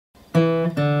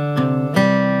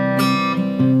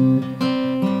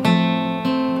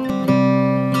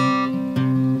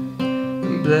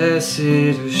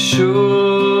Blessed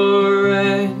assurance,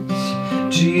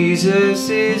 Jesus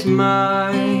is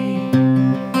mine.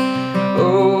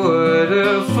 Oh, what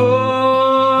a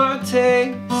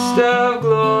foretaste of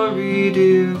glory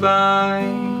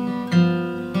divine,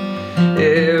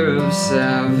 heir of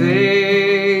salvation,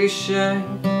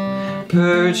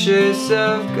 purchase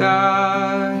of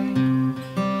God,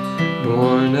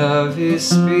 born of His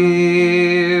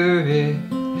Spirit,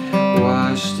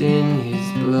 washed in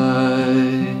His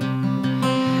blood.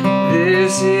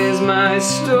 This is my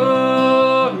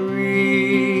story,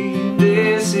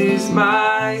 this is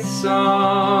my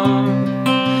song,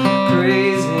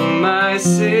 praising my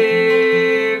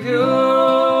Savior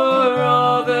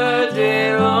all the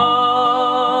day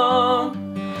long.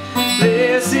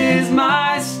 This is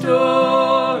my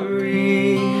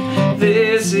story,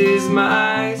 this is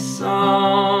my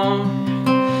song,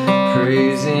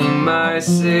 praising my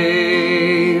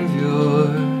Savior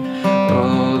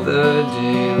all the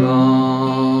day long.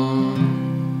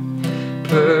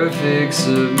 Perfect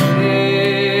submission,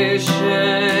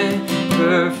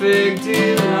 perfect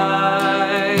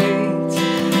delight,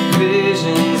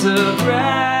 visions of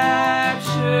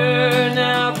rapture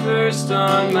now burst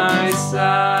on my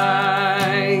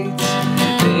sight.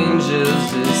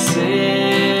 Angels descending,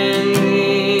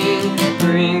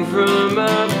 bring from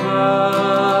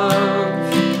above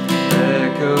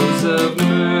echoes of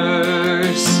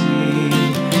mercy,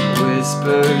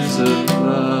 whispers of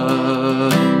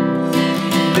love.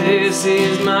 This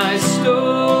is my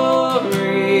story,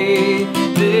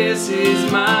 this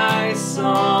is my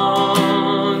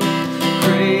song,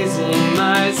 praising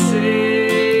my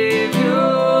Savior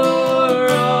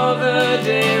all the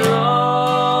day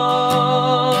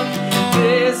long.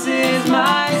 This is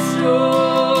my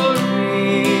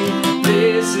story,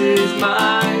 this is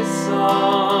my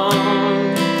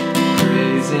song,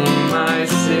 praising my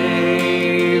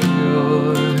Savior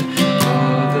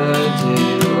all the day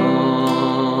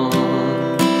long.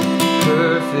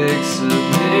 Perfect submission,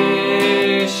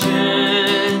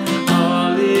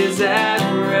 all is at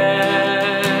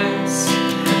rest.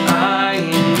 I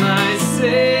in my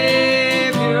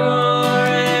Savior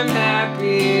am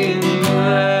happy and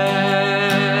blessed,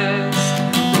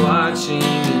 watching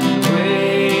and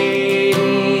waiting,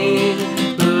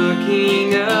 looking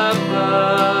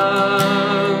above,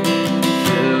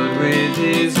 filled with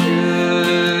His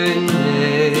goodness,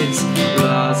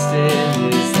 lost in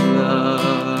His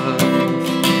love.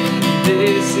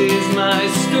 This is my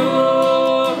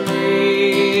story,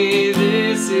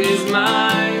 this is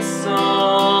my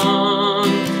song,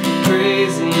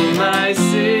 praising my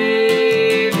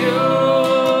Savior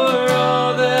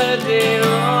all the day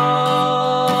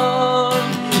long.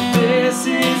 This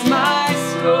is my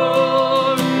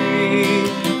story,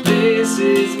 this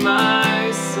is my